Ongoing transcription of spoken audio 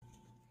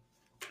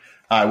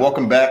Hi,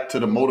 welcome back to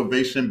the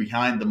Motivation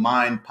Behind the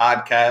Mind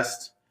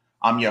podcast.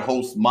 I'm your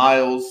host,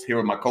 Miles, here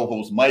with my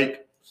co-host,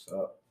 Mike. What's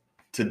up?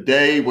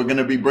 Today, we're going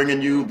to be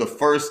bringing you the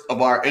first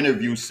of our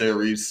interview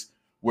series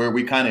where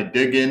we kind of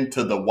dig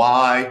into the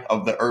why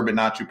of the urban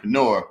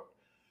entrepreneur.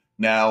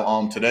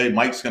 Now, today,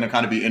 Mike's going to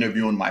kind of be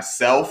interviewing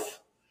myself.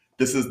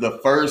 This is the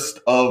first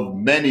of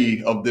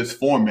many of this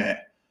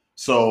format.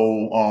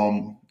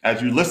 So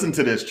as you listen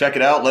to this, check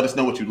it out. Let us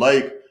know what you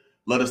like.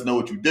 Let us know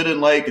what you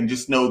didn't like. And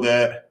just know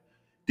that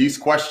these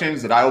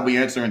questions that I will be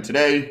answering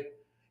today,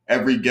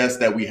 every guest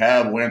that we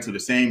have will answer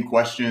the same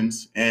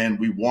questions. And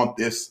we want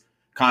this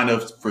kind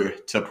of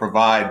to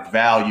provide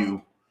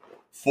value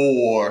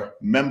for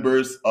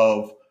members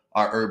of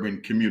our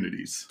urban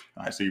communities.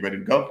 All right, so you ready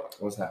to go?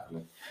 What's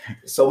happening?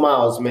 So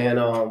Miles, man,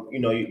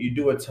 you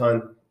do a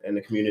ton in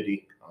the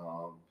community.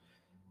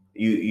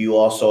 You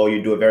also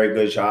do a very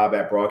good job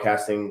at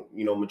broadcasting,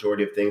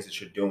 majority of things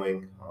that you're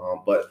doing.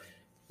 But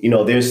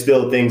there's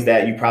still things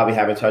that you probably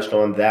haven't touched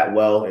on that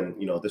well. And,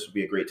 this would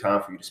be a great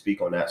time for you to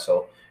speak on that.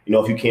 So,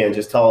 if you can,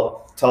 just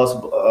tell us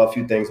a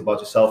few things about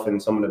yourself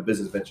and some of the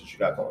business ventures you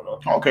got going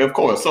on. Okay, of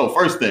course. So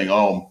first thing,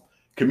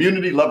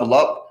 Community Level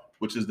Up,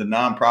 which is the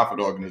nonprofit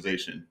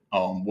organization.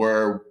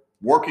 We're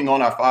working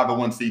on our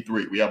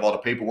 501c3. We have all the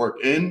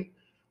paperwork in.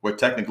 We're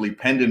technically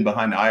pending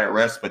behind the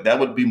IRS, but that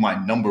would be my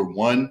number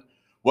one.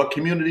 What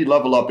Community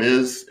Level Up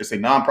is, it's a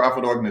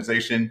nonprofit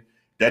organization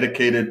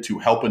dedicated to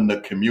helping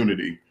the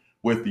community.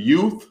 With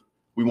youth,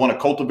 we want to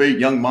cultivate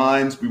young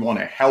minds. We want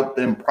to help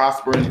them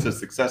prosper into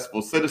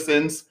successful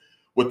citizens.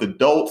 With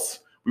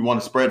adults, we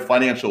want to spread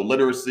financial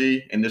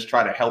literacy and just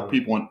try to help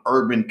people in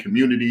urban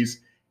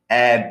communities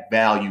add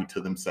value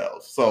to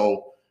themselves.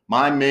 So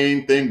my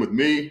main thing with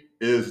me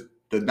is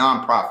the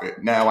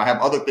nonprofit. Now, I have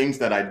other things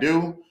that I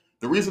do.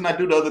 The reason I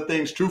do the other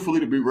things, truthfully,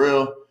 to be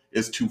real,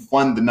 is to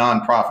fund the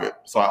nonprofit.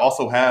 So I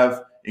also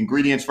have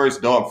Ingredients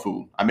First dog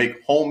food. I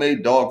make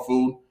homemade dog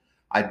food.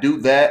 I do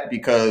that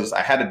because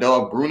I had a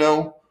dog,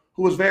 Bruno,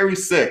 who was very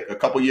sick a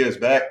couple years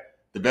back.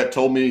 The vet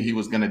told me he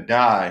was going to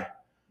die.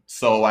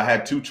 So I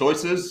had two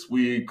choices.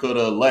 We could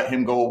have let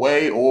him go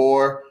away,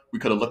 or we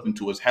could have looked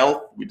into his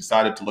health. We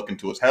decided to look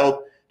into his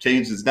health,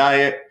 changed his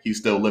diet. He's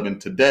still living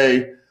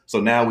today. So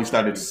now we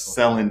started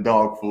selling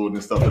dog food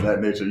and stuff of that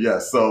nature.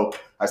 Yes. So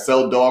I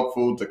sell dog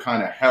food to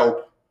kind of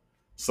help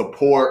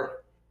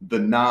support the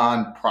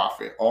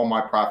nonprofit. All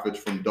my profits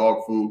from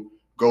dog food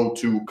go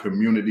to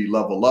Community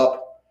Level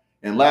Up.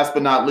 And last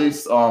but not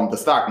least, the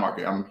stock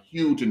market. I'm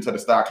huge into the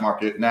stock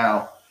market.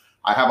 Now,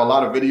 I have a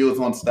lot of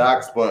videos on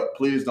stocks, but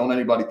please don't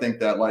anybody think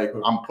that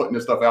I'm putting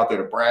this stuff out there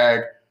to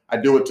brag. I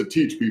do it to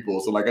teach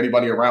people. So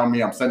anybody around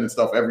me, I'm sending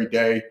stuff every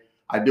day.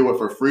 I do it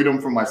for freedom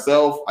for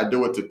myself. I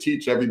do it to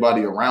teach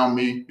everybody around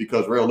me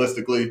because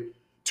realistically,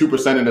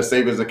 2% in a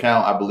savings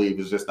account, I believe,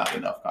 is just not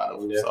enough kind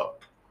of. Yeah. So,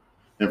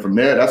 and from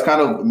there, that's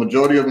kind of the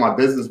majority of my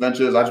business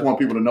ventures. I just want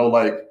people to know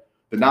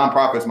the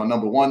nonprofit is my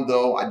number one,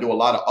 though. I do a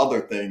lot of other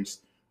things,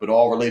 but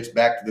all relates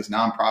back to this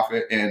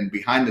nonprofit. And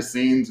behind the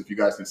scenes, if you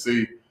guys can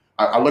see,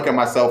 I look at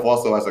myself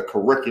also as a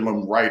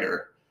curriculum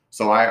writer.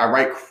 So I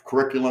write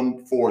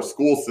curriculum for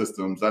school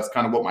systems. That's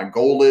kind of what my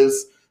goal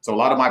is. So a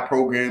lot of my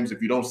programs,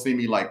 if you don't see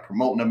me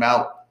promoting them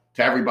out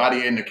to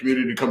everybody in the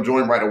community to come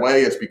join right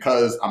away, it's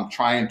because I'm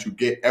trying to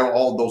get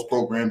all those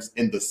programs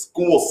in the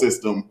school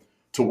system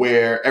to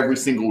where every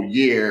single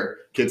year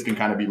kids can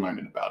kind of be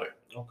learning about it.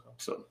 Okay.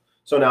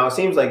 So now it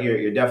seems like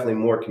you're definitely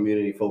more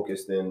community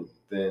focused than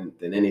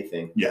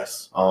anything.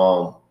 Yes.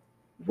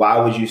 Why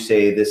would you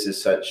say this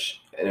is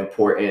such an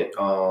important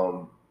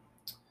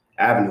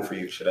avenue for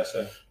you, should I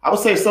say? I would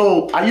say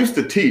so. I used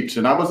to teach,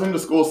 and I was in the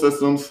school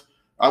systems.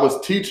 I was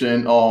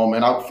teaching,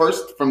 and I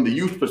first, from the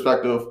youth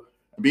perspective,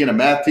 being a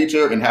math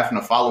teacher and having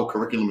to follow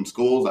curriculum in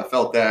schools, I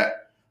felt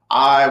that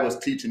I was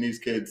teaching these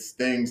kids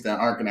things that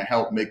aren't going to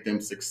help make them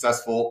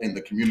successful in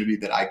the community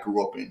that I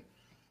grew up in.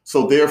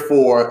 So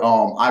therefore,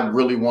 I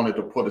really wanted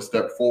to put a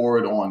step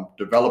forward on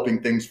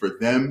developing things for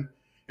them.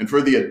 And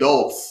for the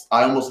adults,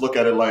 I almost look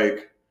at it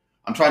like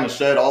I'm trying to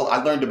shed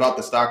I learned about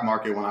the stock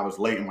market when I was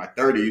late in my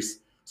 30s.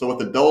 So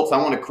with adults, I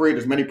want to create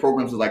as many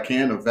programs as I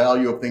can of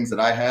value of things that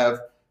I have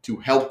to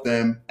help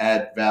them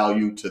add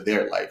value to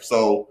their life.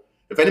 So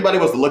if anybody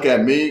was to look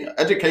at me,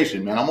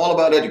 education, man, I'm all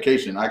about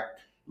education. I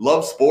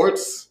love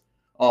sports.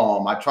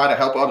 I try to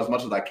help out as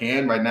much as I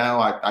can. Right now,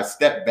 I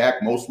step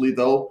back mostly,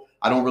 though.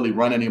 I don't really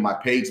run any of my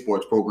paid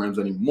sports programs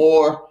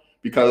anymore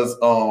because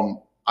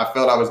I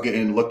felt I was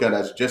getting looked at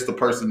as just a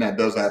person that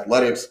does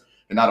athletics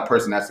and not a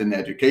person that's in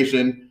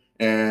education.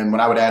 And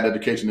when I would add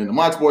education into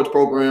my sports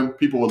program,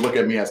 people would look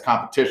at me as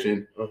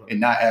competition and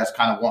not as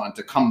kind of wanting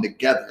to come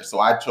together. So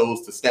I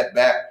chose to step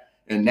back.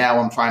 And now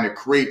I'm trying to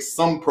create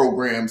some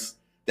programs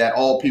that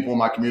all people in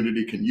my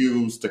community can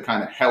use to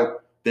kind of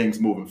help things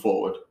moving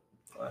forward.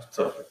 That's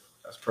perfect.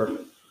 That's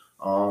perfect.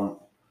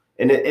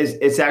 And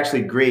it's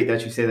actually great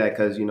that you say that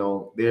because,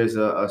 there's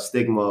a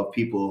stigma of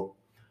people,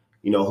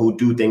 who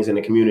do things in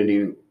the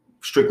community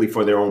strictly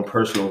for their own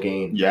personal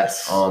gain.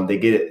 Yes.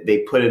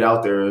 They put it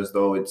out there as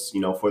though it's,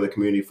 for the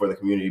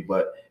community,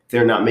 but if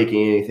they're not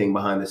making anything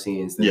behind the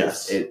scenes, then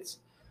yes. it's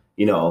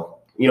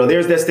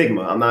there's that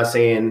stigma. I'm not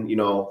saying,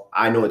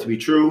 I know it to be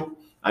true.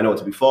 I know it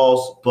to be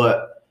false,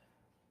 but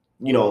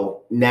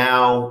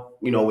now,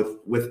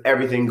 with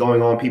everything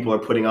going on, people are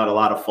putting out a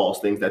lot of false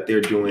things that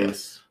they're doing.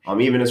 Yes.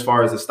 Even as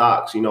far as the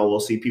stocks, we'll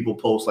see people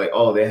post like,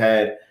 oh, they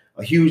had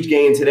a huge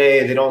gain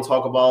today. They don't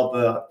talk about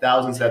the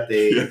thousands that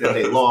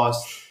they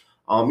lost.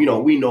 We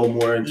know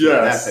more into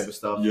that type of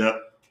stuff. Yeah.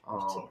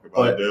 Talk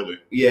about it daily.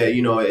 Yeah,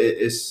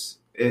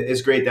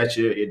 it's great that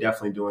you're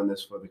definitely doing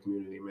this for the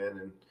community,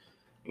 man.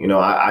 And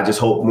I just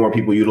hope more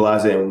people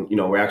utilize it, and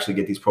we actually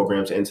get these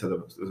programs into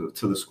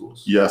the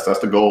schools. Yes, that's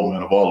the goal,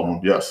 man, of all of them.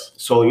 Yes.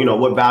 So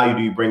what value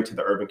do you bring to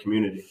the urban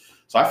community?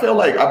 So I feel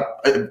like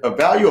a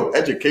value of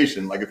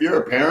education. Like if you're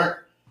a parent,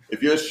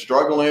 if you're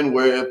struggling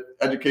with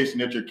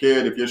education at your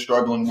kid, if you're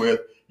struggling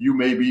with, you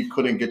maybe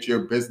couldn't get your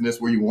business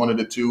where you wanted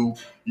it to,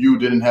 you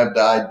didn't have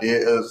the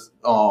ideas,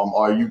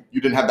 or you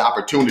didn't have the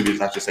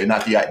opportunities, I should say,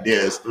 not the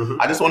ideas. Mm-hmm.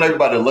 I just want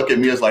everybody to look at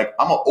me as like,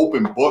 I'm an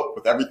open book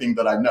with everything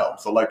that I know.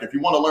 So like, if you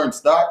want to learn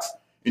stocks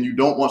and you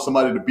don't want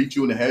somebody to beat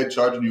you in the head,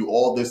 charging you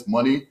all this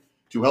money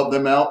to help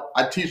them out,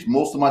 I teach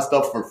most of my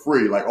stuff for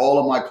free. Like all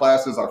of my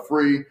classes are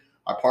free.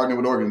 I partner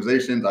with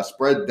organizations. I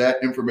spread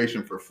that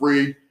information for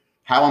free.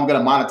 How I'm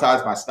going to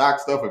monetize my stock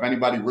stuff, if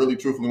anybody really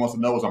truthfully wants to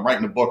know, is I'm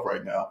writing a book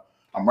right now.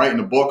 I'm writing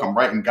a book. I'm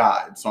writing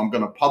guides. So I'm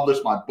going to publish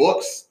my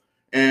books,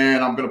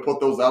 and I'm going to put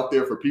those out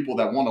there for people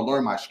that want to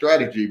learn my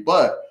strategy.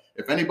 But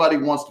if anybody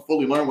wants to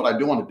fully learn what I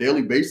do on a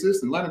daily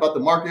basis and learn about the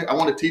market, I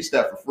want to teach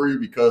that for free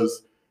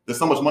because there's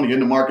so much money in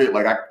the market.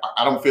 Like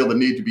I don't feel the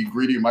need to be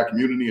greedy in my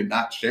community and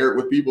not share it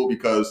with people,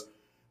 because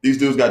these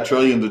dudes got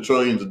trillions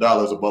of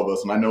dollars above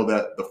us. And I know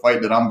that the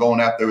fight that I'm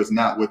going after is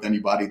not with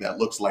anybody that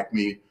looks like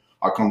me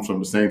or comes from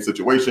the same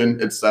situation.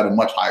 It's at a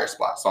much higher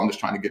spot. So I'm just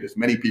trying to get as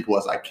many people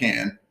as I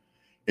can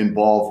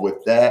involved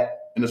with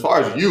that. And as far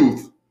as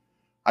youth,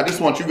 I just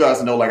want you guys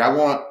to know, like, I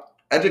want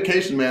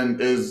education, man,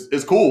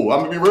 is cool. I'm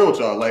gonna be real with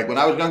y'all. Like when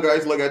I was younger, I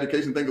used to look at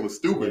education, think it was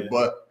stupid. Yeah.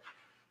 But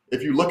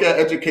if you look at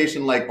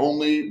education like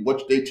only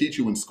what they teach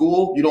you in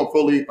school, you don't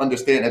fully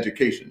understand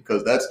education,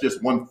 because that's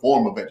just one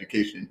form of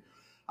education.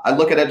 I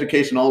look at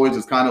education always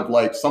as kind of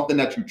like something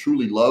that you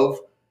truly love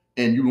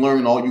and you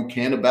learn all you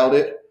can about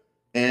it.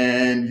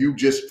 And you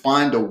just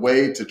find a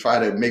way to try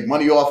to make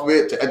money off of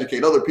it, to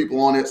educate other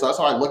people on it. So that's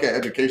how I look at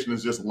education,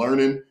 is just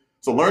learning.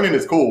 So learning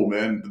is cool,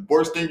 man. The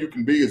worst thing you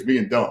can be is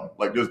being dumb.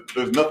 Like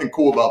there's nothing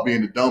cool about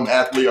being a dumb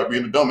athlete or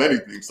being a dumb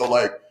anything. So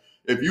like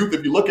if you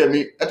look at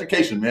me,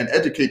 education, man,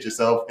 educate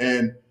yourself.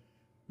 And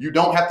you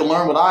don't have to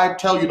learn what I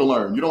tell you to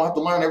learn. You don't have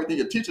to learn everything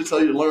your teachers tell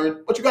you to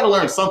learn, but you got to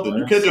learn something.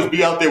 You can't just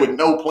be out there with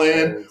no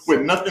plan,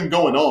 with nothing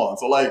going on.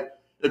 So like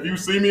if you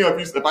see me, or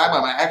if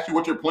I ask you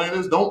what your plan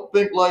is, don't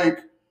think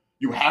like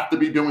you have to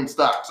be doing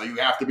stocks, or you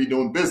have to be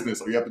doing business,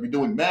 or you have to be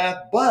doing math.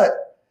 But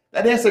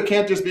that answer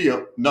can't just be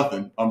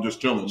nothing. I'm just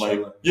chilling.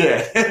 Like,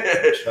 yeah.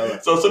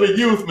 So to the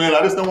youth, man,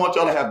 I just don't want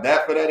y'all to have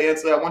that for that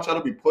answer. I want y'all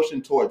to be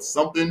pushing towards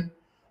something.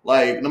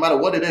 Like, no matter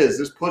what it is,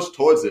 just push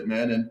towards it,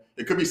 man. And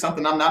it could be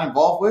something I'm not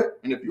involved with.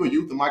 And if you're a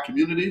youth in my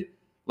community,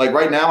 like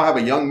right now, I have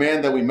a young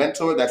man that we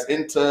mentor that's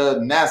into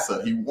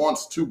NASA. He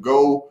wants to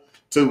go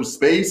to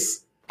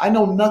space. I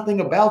know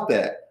nothing about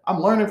that. I'm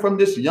learning from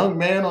this young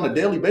man on a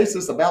daily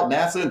basis about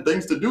NASA and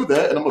things to do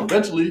that. And I'm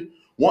eventually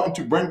wanting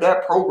to bring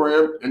that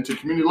program into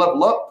Community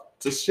Level Up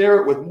to share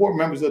it with more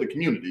members of the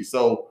community.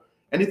 So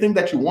anything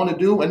that you want to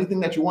do, anything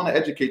that you want to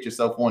educate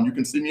yourself on, you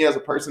can see me as a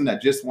person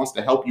that just wants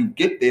to help you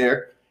get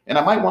there. And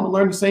I might want to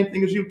learn the same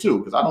thing as you too,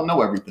 because I don't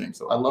know everything.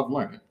 So I love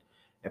learning.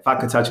 If I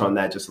could touch on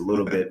that just a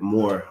little bit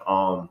more,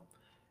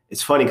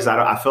 it's funny because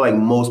I feel like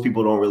most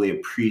people don't really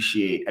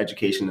appreciate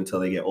education until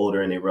they get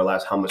older and they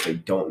realize how much they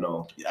don't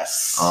know.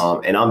 Yes.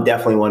 And I'm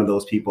definitely one of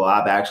those people.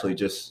 I've actually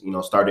just,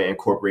 started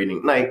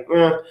incorporating,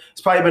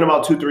 it's probably been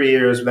about 2-3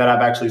 years that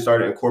I've actually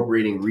started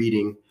incorporating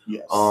reading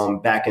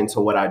back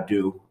into what I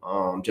do.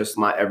 Just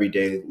my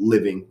everyday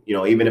living,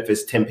 even if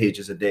it's 10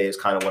 pages a day is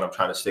kind of what I'm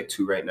trying to stick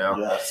to right now.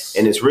 Yes.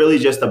 And it's really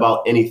just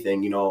about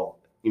anything,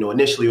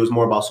 initially it was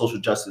more about social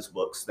justice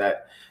books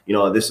that,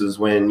 this is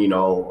when,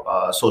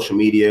 social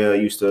media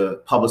used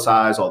to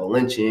publicize all the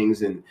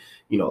lynchings and,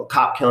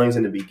 cop killings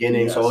in the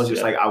beginning. Yes, so it was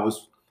just I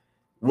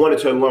wanted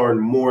to learn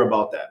more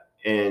about that.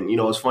 And,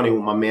 it's funny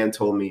when my man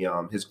told me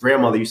his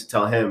grandmother used to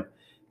tell him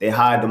they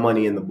hide the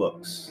money in the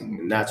books.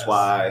 And that's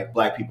why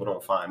Black people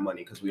don't find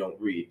money, because we don't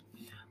read.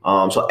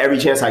 So every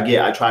chance I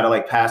get, I try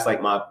to pass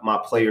my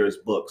players'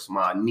 books,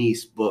 my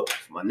niece books,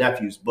 my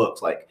nephew's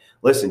books.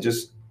 Listen,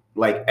 just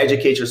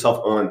educate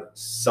yourself on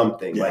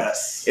something.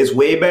 Yes. It's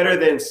way better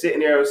than sitting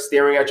there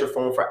staring at your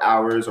phone for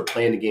hours or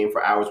playing the game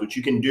for hours, which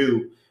you can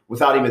do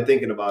without even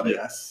thinking about it.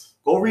 Yes.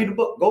 Go read a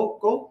book.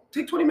 Go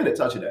take 20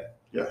 minutes out your day.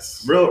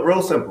 Yes.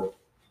 Real simple.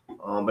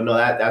 But no,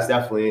 that's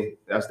definitely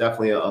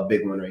a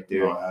big one right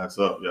there. No, adds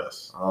up.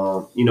 Yes.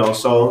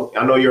 So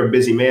I know you're a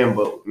busy man,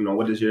 but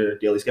what does your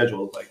daily schedule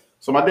look like?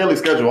 So my daily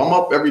schedule, I'm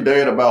up every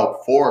day at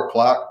about 4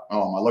 o'clock.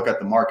 I look at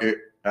the market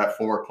at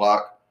 4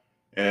 o'clock.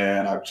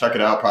 and I check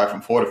it out probably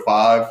from 4 to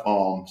 5.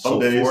 Some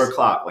days 4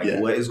 o'clock. Like,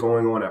 what is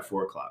going on at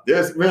 4 o'clock?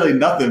 There's really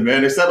nothing,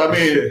 man. Except, I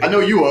mean, I know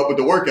you up with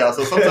the workout.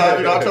 So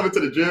sometimes, I come into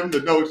the gym.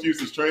 There's no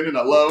excuses training.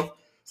 I love.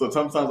 So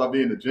sometimes I'll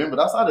be in the gym. But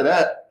outside of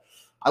that,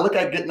 I look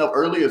at getting up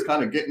early as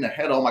kind of getting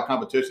ahead of my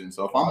competition.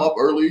 So if I'm up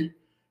early,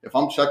 if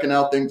I'm checking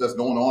out things that's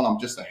going on, I'm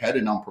just ahead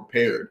and I'm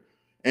prepared.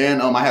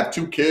 And I have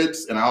 2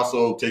 kids, and I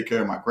also take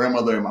care of my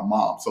grandmother and my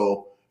mom.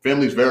 So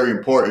family is very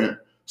important.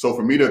 So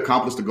for me to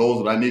accomplish the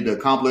goals that I need to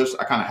accomplish,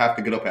 I kind of have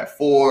to get up at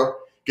 4,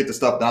 get the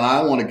stuff done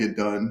I want to get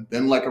done.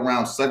 Then like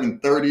around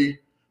 7:30,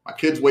 my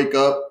kids wake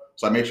up.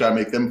 So I make sure I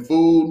make them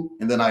food,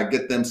 and then I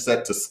get them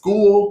set to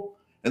school.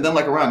 And then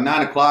like around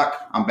 9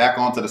 o'clock, I'm back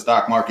onto the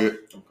stock market.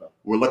 Okay.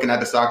 We're looking at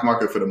the stock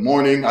market for the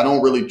morning. I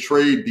don't really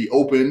trade the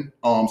open,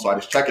 so I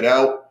just check it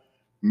out.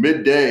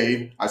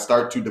 Midday, I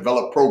start to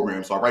develop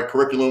programs. So I write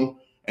curriculum.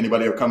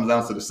 Anybody who comes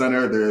down to the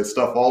center, there's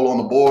stuff all on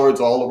the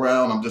boards, all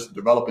around. I'm just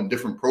developing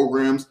different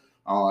programs.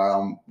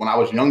 When I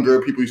was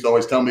younger, people used to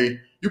always tell me,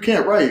 you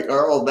can't write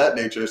or all that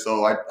nature.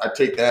 So I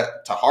take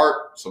that to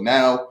heart. So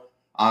now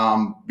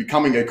I'm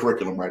becoming a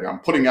curriculum writer. I'm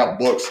putting out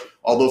books,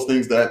 all those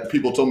things that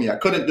people told me I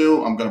couldn't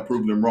do. I'm going to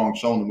prove them wrong,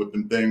 showing them with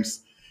them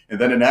things. And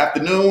then in the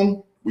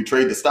afternoon, we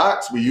trade the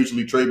stocks. We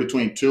usually trade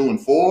between 2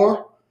 and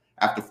 4.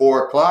 After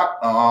 4 o'clock,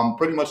 I'm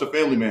pretty much a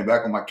family man,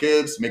 back with my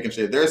kids, making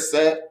sure they're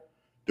set,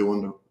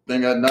 doing the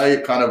thing at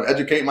night, kind of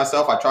educate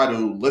myself. I try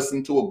to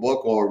listen to a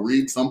book or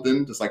read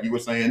something, just like you were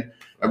saying,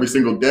 every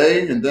single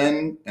day. And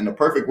then in the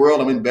perfect world,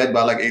 I'm in bed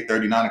by like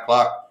 8:30, 9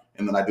 o'clock.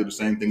 And then I do the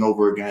same thing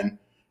over again.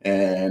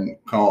 And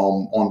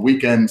on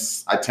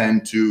weekends, I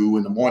tend to,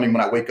 in the morning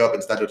when I wake up,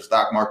 instead of the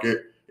stock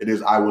market, it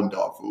is I Win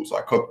dog food. So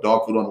I cook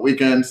dog food on the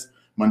weekends.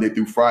 Monday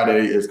through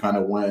Friday is kind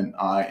of when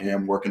I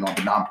am working on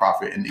the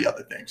nonprofit and the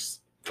other things.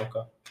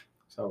 Okay.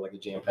 Sounds like a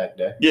jam-packed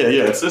day. Yeah,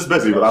 it's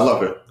busy, but I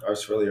love it.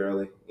 It's really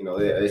early.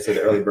 They say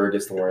the early bird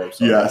gets the worm.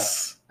 So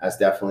yes. That's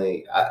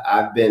definitely,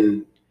 I've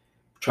been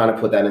trying to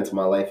put that into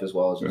my life as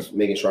well, just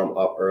making sure I'm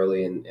up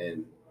early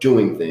and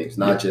doing things,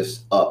 not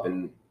just up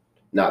and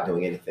not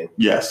doing anything.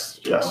 Yes.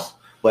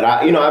 But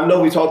I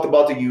know we talked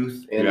about the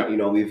youth,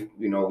 and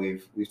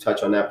we've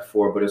touched on that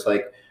before. But it's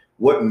like,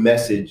 what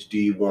message do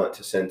you want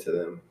to send to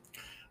them?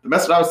 The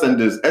message I would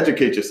send is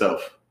educate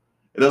yourself.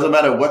 It doesn't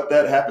matter what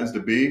that happens to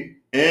be,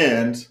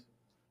 and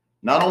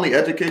not only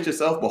educate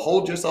yourself, but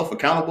hold yourself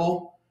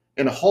accountable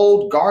and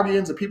hold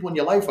guardians and people in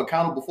your life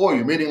accountable for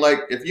you. Meaning, like,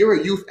 if you're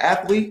a youth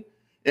athlete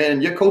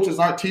and your coaches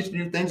aren't teaching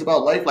you things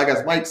about life, like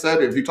as Mike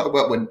said, if you talk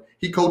about when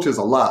he coaches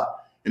a lot.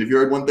 And if you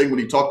heard one thing when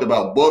he talked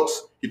about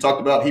books, he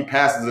talked about he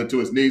passes it to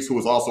his niece, who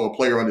is also a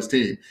player on his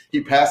team.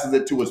 He passes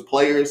it to his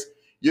players.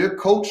 Your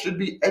coach should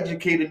be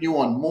educating you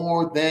on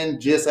more than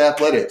just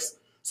athletics.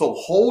 So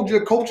hold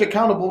your coach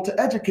accountable to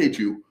educate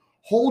you.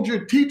 Hold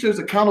your teachers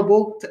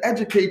accountable to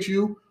educate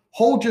you.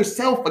 Hold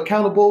yourself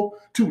accountable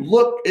to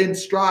look and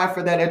strive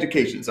for that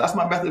education. So that's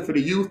my method for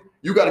the youth.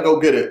 You got to go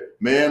get it.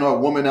 Man or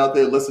woman out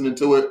there listening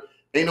to it,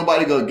 ain't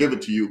nobody going to give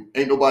it to you.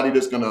 Ain't nobody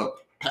just going to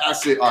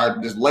pass it or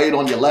just lay it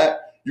on your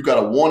lap. You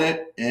got to want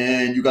it,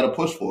 and you got to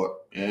push for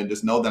it. And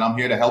just know that I'm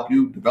here to help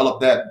you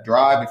develop that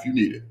drive if you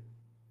need it.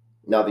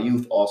 Now, the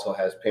youth also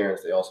has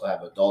parents. They also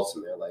have adults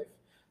in their life.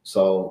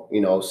 So,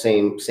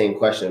 same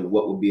question.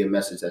 What would be a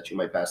message that you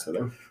might pass to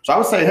them? So I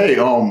would say, hey,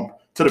 to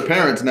the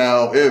parents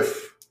now,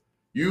 if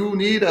you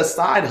need a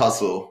side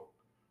hustle,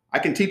 I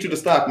can teach you the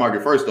stock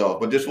market first off,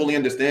 but just fully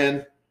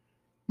understand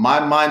my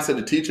mindset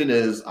of teaching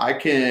is I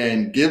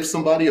can give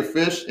somebody a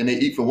fish and they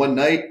eat for one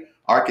night,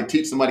 or I can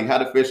teach somebody how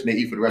to fish and they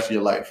eat for the rest of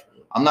your life.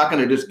 I'm not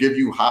going to just give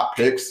you hot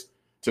picks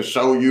to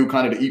show you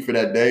kind of to eat for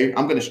that day.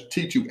 I'm going to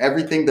teach you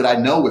everything that I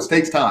know, which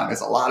takes time.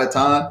 It's a lot of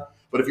time,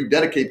 but if you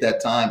dedicate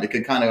that time, it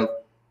can kind of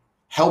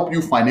help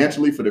you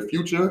financially for the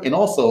future. And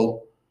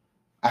also,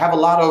 I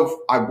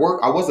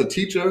was a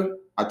teacher.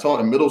 I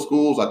taught in middle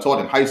schools. I taught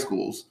in high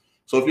schools.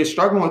 So if you're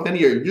struggling with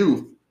any of your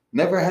youth,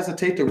 never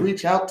hesitate to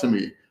reach out to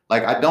me.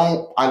 Like I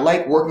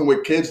like working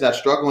with kids that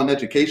struggle in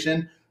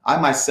education. I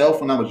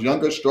myself, when I was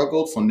younger,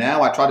 struggled. So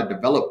now I try to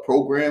develop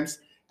programs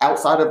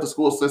outside of the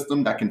school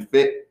system that can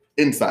fit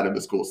inside of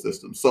the school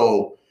system.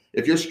 So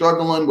if you're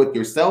struggling with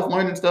your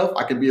self-learning stuff,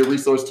 I can be a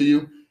resource to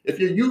you. If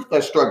your youth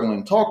are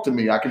struggling, talk to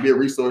me. I can be a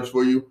resource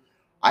for you.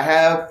 I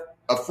have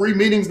free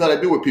meetings that I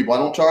do with people. I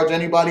don't charge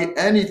anybody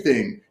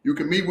anything. You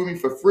can meet with me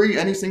for free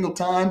any single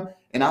time,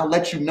 and I'll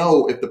let you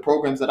know if the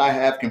programs that I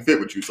have can fit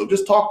with you. So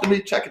just talk to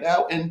me, check it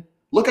out, and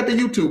look at the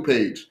YouTube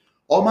page.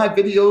 All my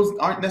videos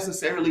aren't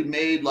necessarily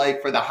made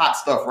like for the hot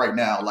stuff right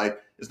now. Like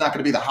it's not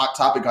going to be the hot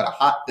topic or the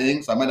hot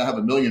thing, so I might not have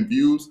 1 million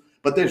views,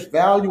 but there's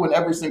value in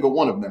every single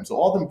one of them. So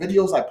all them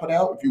videos I put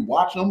out, if you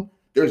watch them,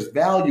 there's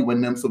value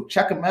in them. So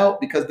check them out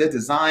because they're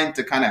designed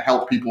to kind of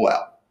help people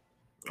out.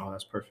 Oh,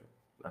 that's perfect.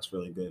 That's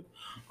really good.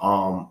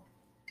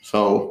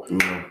 So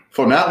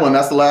from that one,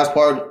 that's the last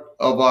part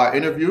of our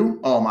interview.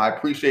 I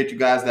appreciate you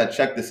guys that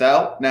checked this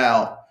out.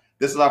 Now,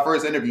 this is our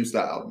first interview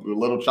style. We're a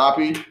little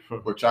choppy.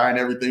 We're trying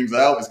everything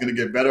out. It's going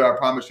to get better, I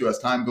promise you, as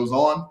time goes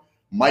on.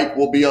 Mike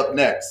will be up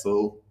next.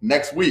 So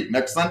next week,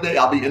 next Sunday,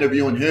 I'll be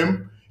interviewing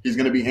him. He's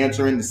going to be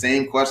answering the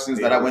same questions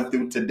that I went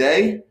through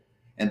today.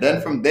 And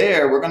then from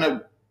there, we're going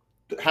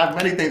to have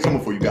many things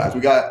coming for you guys.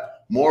 We got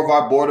more of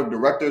our board of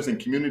directors and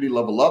community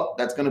level up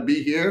that's going to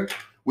be here.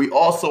 We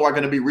also are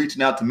going to be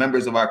reaching out to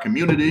members of our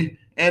community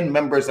and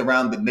members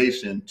around the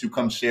nation to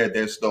come share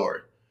their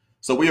story.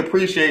 So we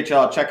appreciate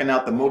y'all checking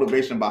out the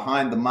Motivation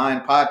Behind the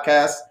Mind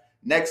podcast.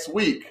 Next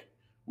week,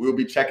 we'll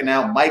be checking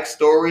out Mike's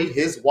story,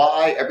 his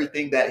why,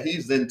 everything that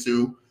he's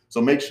into.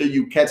 So make sure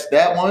you catch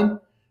that one.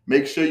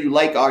 Make sure you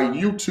like our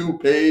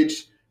YouTube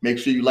page. Make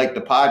sure you like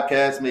the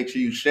podcast. Make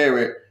sure you share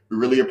it. We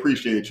really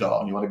appreciate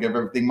y'all. You want to give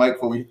everything, Mike,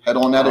 before we head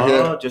on out of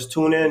here? Just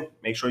tune in.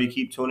 Make sure you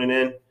keep tuning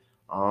in.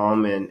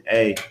 And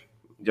hey,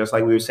 just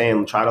like we were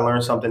saying, try to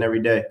learn something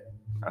every day.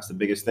 That's the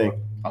biggest thing.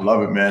 I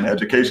love it, man.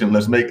 Education.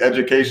 Let's make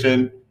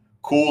education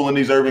cool in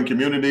these urban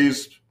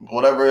communities.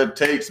 Whatever it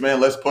takes, man.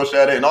 Let's push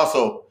at it. And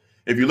also,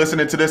 if you're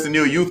listening to this and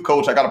you're a youth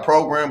coach, I got a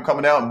program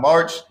coming out in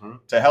March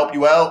to help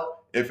you out.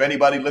 If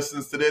anybody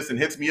listens to this and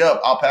hits me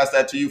up, I'll pass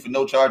that to you for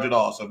no charge at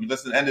all. So if you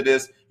listen to the end of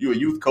this, you're a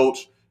youth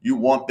coach, you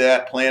want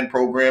that planned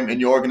program in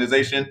your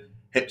organization,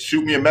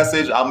 shoot me a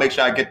message. I'll make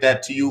sure I get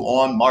that to you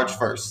on March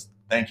 1st.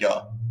 Thank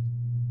y'all.